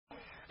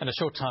And a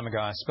short time ago,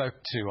 I spoke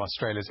to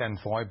Australia's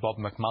envoy, Bob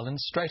McMullan,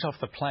 straight off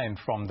the plane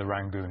from the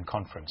Rangoon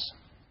conference.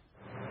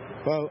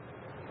 Well,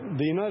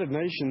 the United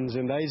Nations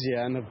and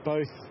ASEAN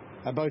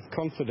are both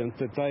confident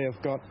that they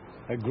have got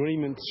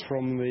agreements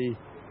from the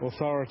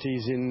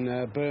authorities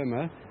in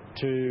Burma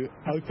to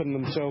open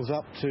themselves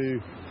up to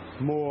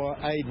more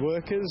aid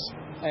workers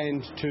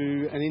and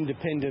to an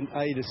independent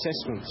aid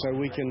assessment so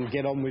we can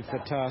get on with the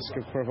task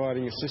of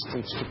providing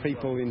assistance to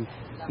people in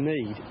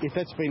need. If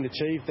that's been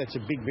achieved, that's a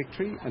big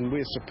victory, and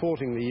we're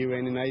supporting the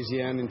UN and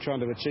ASEAN in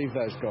trying to achieve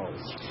those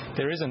goals.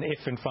 There is an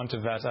if in front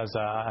of that, as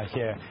I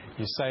hear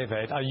you say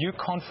that. Are you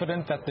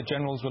confident that the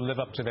generals will live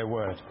up to their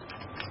word?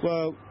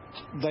 Well,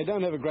 they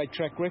don't have a great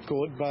track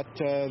record, but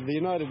the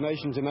United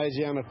Nations and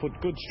ASEAN have put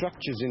good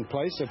structures in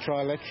place, a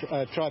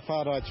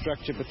tripartite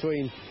structure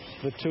between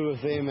the two of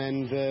them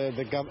and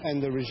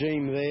the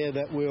regime there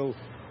that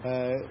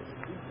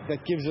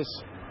gives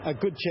us a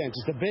good chance.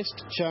 It's the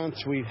best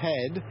chance we've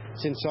had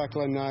since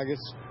Cyclone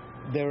Nargis.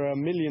 There are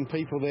 1 million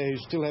people there who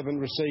still haven't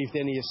received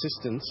any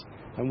assistance,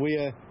 and we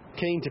are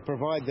keen to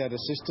provide that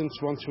assistance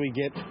once we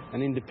get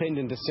an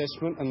independent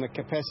assessment and the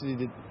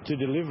capacity to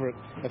deliver it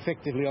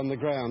effectively on the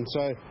ground.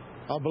 So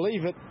I'll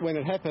believe it when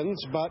it happens,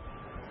 but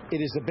it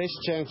is the best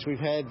chance we've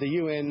had. The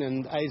UN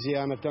and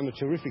ASEAN have done a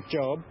terrific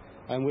job,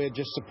 and we're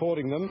just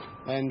supporting them,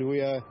 and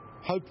we are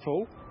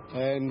hopeful,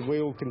 and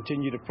we will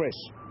continue to press.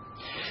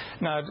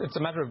 Now, it's a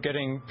matter of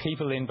getting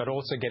people in, but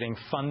also getting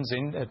funds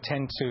in, $10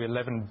 to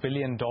 $11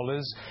 billion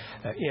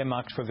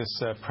earmarked for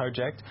this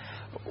project.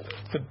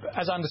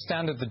 As I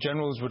understand it, the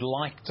generals would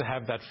like to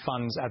have that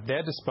funds at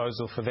their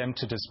disposal for them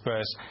to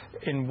disperse.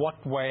 In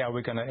what way are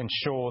we going to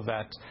ensure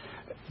that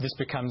this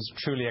becomes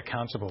truly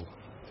accountable?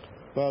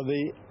 Well,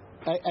 the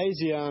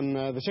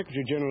ASEAN, the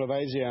Secretary General of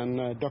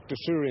ASEAN, Dr.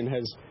 Surin,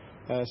 has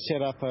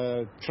set up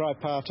a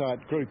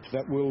tripartite group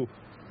that will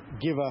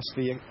give us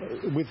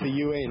with the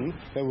UN,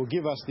 that will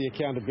give us the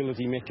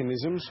accountability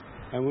mechanisms,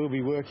 and we'll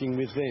be working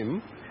with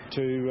them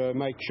to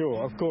make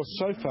sure. Of course,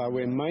 so far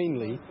we're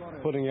mainly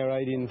putting our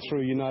aid in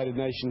through United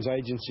Nations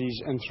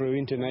agencies and through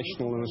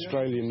international and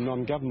Australian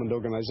non-government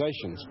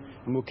organisations,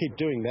 and we'll keep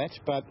doing that.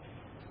 But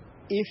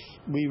if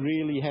we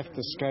really have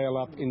to scale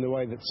up in the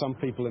way that some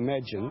people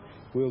imagine,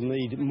 we'll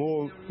need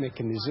more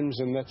mechanisms,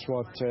 and that's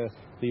what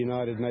the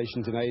United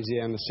Nations and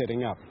ASEAN are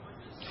setting up.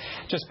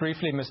 Just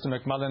briefly, Mr.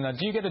 McMullan,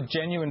 do you get a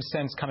genuine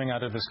sense coming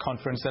out of this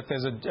conference that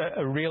there's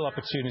a real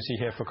opportunity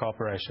here for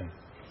cooperation?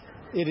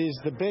 It is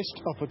the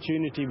best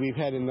opportunity we've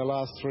had in the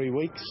last 3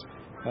 weeks.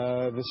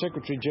 The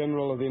Secretary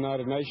General of the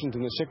United Nations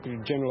and the Secretary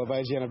General of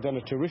ASEAN have done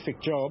a terrific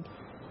job.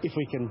 If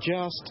we can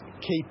just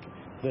keep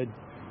the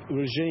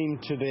regime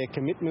to their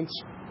commitments,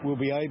 we'll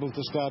be able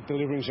to start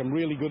delivering some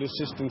really good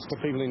assistance to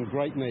people in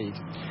great need.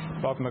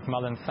 Bob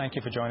McMullan, thank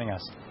you for joining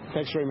us.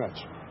 Thanks very much.